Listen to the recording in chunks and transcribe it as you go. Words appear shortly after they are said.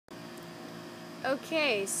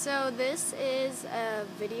Okay, so this is a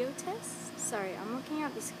video test. Sorry, I'm looking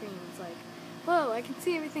at the screen. It's like, whoa, I can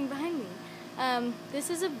see everything behind me. This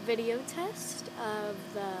is a video test of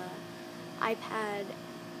the iPad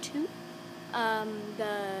 2.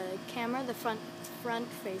 The camera, the front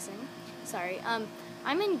facing. Sorry.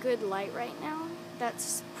 I'm in good light right now.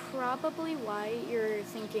 That's probably why you're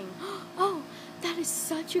thinking, oh, that is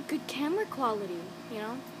such a good camera quality, you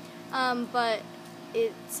know? But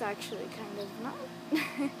it's actually kind of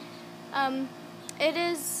not. It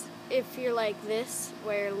is if you're like this,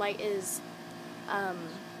 where light is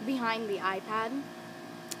behind the iPad,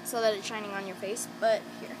 so that it's shining on your face. But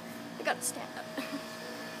here, I gotta stand up.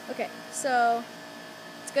 Okay, so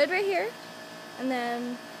it's good right here,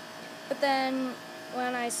 but then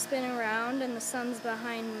when I spin around and the sun's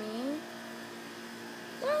behind me,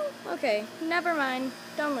 well, okay, never mind.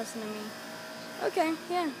 Don't listen to me. Okay,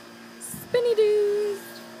 yeah. Spinny doos!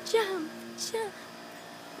 Jump! Jump!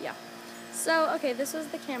 Yeah. So, okay, this was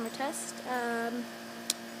the camera test.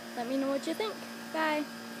 Let me know what you think. Bye.